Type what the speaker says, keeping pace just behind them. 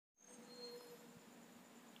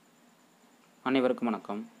அனைவருக்கும்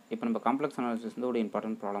வணக்கம். இப்போ நம்ம காம்ப்ளெக்ஸ் அனாலிசிஸ் ஒரு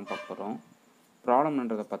இம்பார்ட்டன்ட் ப்ராப்ளம் பார்க்க போகிறோம்.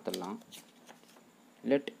 ப்ராப்ளம்ன்றதை பார்த்துடலாம்.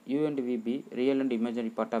 Let u and v be real and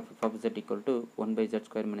imaginary part of f of z equal to 1 by z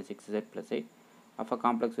square minus 6z plus 8 of a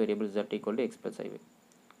complex variable z equal to x plus iy.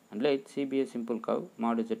 And let c be a simple curve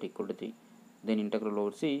mod z equal to 3. Then integral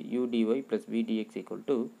over c u dy plus v dx equal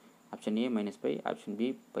to option a minus pi, option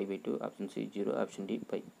b pi by 2, option c 0, option d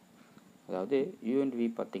pi. அதாவது u and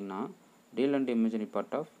v பார்த்திங்கன்னா real and imaginary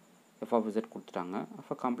part of f of z கொடுத்துட்டாங்க of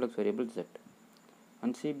a complex variable z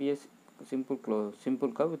and cbs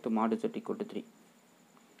simple curve with mod z equal to 3.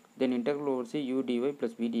 Then integral over c u dy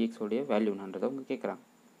plus v dx உடைய value என்னன்றதை அவங்க கேட்குறாங்க.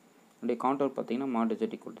 உடைய contour பார்த்தீங்கன்னா mod z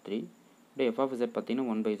equal to 3. உடைய f of z பார்த்தீங்கன்னா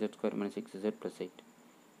 1 by z square minus 6z plus 8.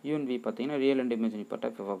 u and v பார்த்தீங்கன்னா real and imaginary part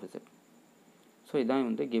of f of z. So இதான்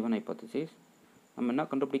வந்து given hypothesis. நம்ம என்ன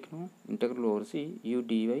கண்டுபிடிக்கணும்? integral over c u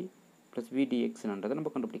dy plus v dx என்னன்றதை நம்ம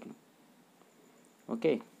கண்டுபிடிக்கணும்.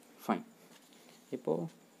 Okay, fine. இப்போது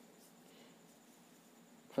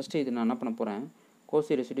ஃபஸ்ட்டு இது நான் என்ன பண்ண போகிறேன்,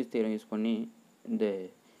 cauchy residues theorem யூஸ் பண்ணி இந்த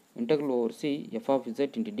integral over C F of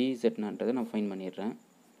Z into டிஇசட்ன்றதை நான் ஃபைன் பண்ணிடுறேன்.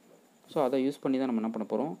 ஸோ அதை யூஸ் பண்ணி தான் நம்ம என்ன பண்ண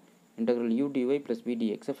போகிறோம், இன்டெக்ரல் யூடிஒய் ப்ளஸ்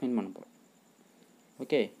விடிஎக்ஸை ஃபைன் பண்ண போகிறோம்.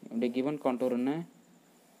 ஓகே, இப்படி கிவன் கான்டோர் என்ன,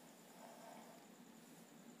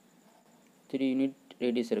 3 யூனிட்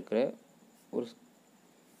ரேடியஸ் இருக்கிற ஒரு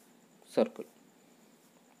சர்க்கிள்,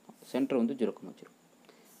 சென்டர் வந்து 0,0.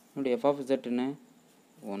 என்னுடைய எஃப் ஆஃப் இசட் என்ன,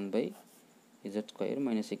 1 by z square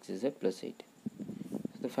minus 6z plus 8.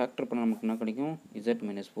 இந்த ஃபேக்டர் பண்ண நமக்கு என்ன கிடைக்கும், z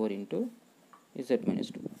minus 4 into z minus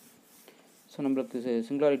 2. So நம்மளுக்கு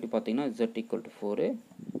சிங்குலாரிட்டி பார்த்தீங்கன்னா z equal to 4,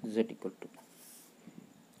 z equal to 2.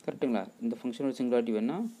 கரெக்டுங்களா? இந்த ஃபங்க்ஷனோட சிங்குலாரிட்டி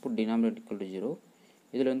வேணால் புட் டினாமினேட்டர் equal to 0.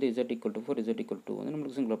 இதில் வந்து z equal to 4, z equal to 2 வந்து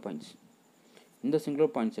நம்மளுக்கு சிங்குலர் பாயிண்ட்ஸ். இந்த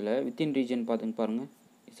சிங்குலர் பாயிண்ட்ஸில் வித்தின் ரீஜன் பாருங்கள்,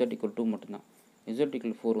 z equal to 2 மட்டும்தான். z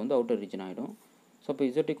equal to 4 வந்து அவுட்டர் ரீஜன் ஆகிடும். ஸோ அப்போ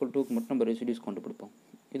z equal to 2க்கு மட்டும் நம்ம ரெசிடியூஸ் கண்டுபிடிப்போம்.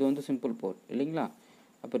 இது வந்து சிம்பிள் போர் இல்லைங்களா?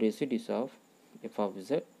 அப்போ residues of f of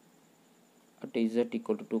z at z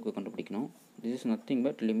equal to 2க்கு கண்டுபிடிக்கணும். this is nothing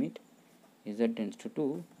but limit z tends to 2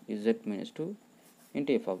 z minus 2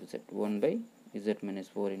 into f of z 1 by z minus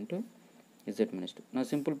 4 into z minus 2. நான்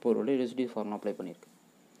simple போரோட residue formula apply பண்ணியிருக்கேன்.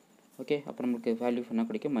 Okay, அப்போ நம்மளுக்கு value என்ன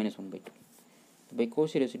கிடைக்கும், -1/2. By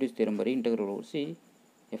cauchy residues theorem படி integral over C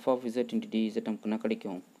f of z into dz நமக்கு என்ன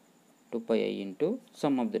கிடைக்கும், 2 pi I into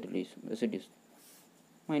sum of the residues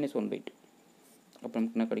 -1/2. அப்போ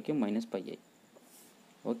நமக்கு என்ன கிடைக்கும், -pi I.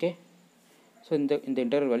 ஓகே, ஸோ இந்த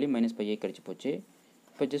இன்டெக்ரல் வேல்யூ -pi I கிடச்சி போச்சு.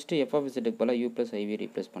 இப்போ ஜஸ்ட்டு f of zக்கு பதிலாக u ப்ளஸ் iv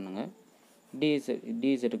ரீப்ளேஸ் பண்ணுங்கள்.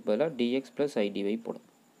 dzக்கு பதிலாக dx ப்ளஸ் idy போடும்.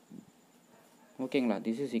 ஓகேங்களா?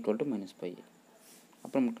 This is equal to -pi I.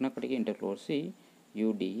 அப்போ நமக்கு என்ன கிடைக்கும், integral over C u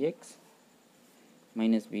dx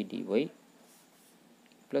minus v dy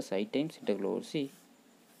plus I times integral over c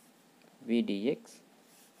v dx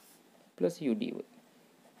plus u dy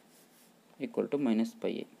equal to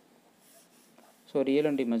 -pi I. So real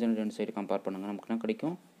and imaginary ரெண்டு side compare பண்ணுங்கள், நமக்கு என்ன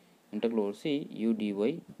கிடைக்கும், integral over C u dy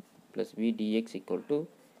plus v dx equal to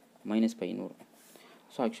 -piன்னு வரும்.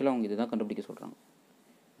 So ஆக்சுவலாக அவங்க இதுதான் கண்டுபிடிக்க சொல்கிறாங்க,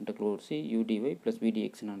 integral over C u dy plus v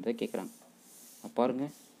dx என்னன்றதை கேட்குறாங்க.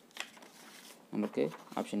 பாருங்கள், நமக்கு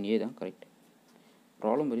ஆப்ஷன் ஏ தான் correct.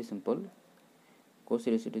 Problem very simple. cauchy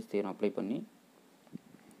residues theorem apply பண்ணி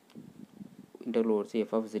integral over C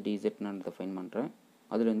F of z dz என்னன்றதை ஃபைன் பண்ணுறேன்.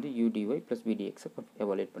 அதுலேருந்து u dy plus v dx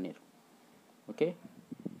evaluate பண்ணிடுறோம். ஓகே,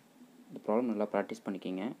 இந்த ப்ராப்ளம் நல்லா ப்ராக்டிஸ்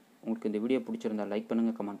பண்ணிக்கிங்க. உங்களுக்கு இந்த வீடியோ பிடிச்சிருந்தால் லைக்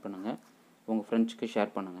பண்ணுங்கள், கமெண்ட் பண்ணுங்கள், உங்கள் ஃப்ரெண்ட்ஸ்க்கு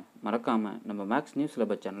ஷேர் பண்ணுங்கள். மறக்காமல் நம்ம மேக்ஸ் நியூஸ்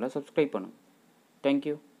சிலபஸ் சேனலை சப்ஸ்கிரைப் பண்ணுங்கள்.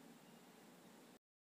 தேங்க்யூ.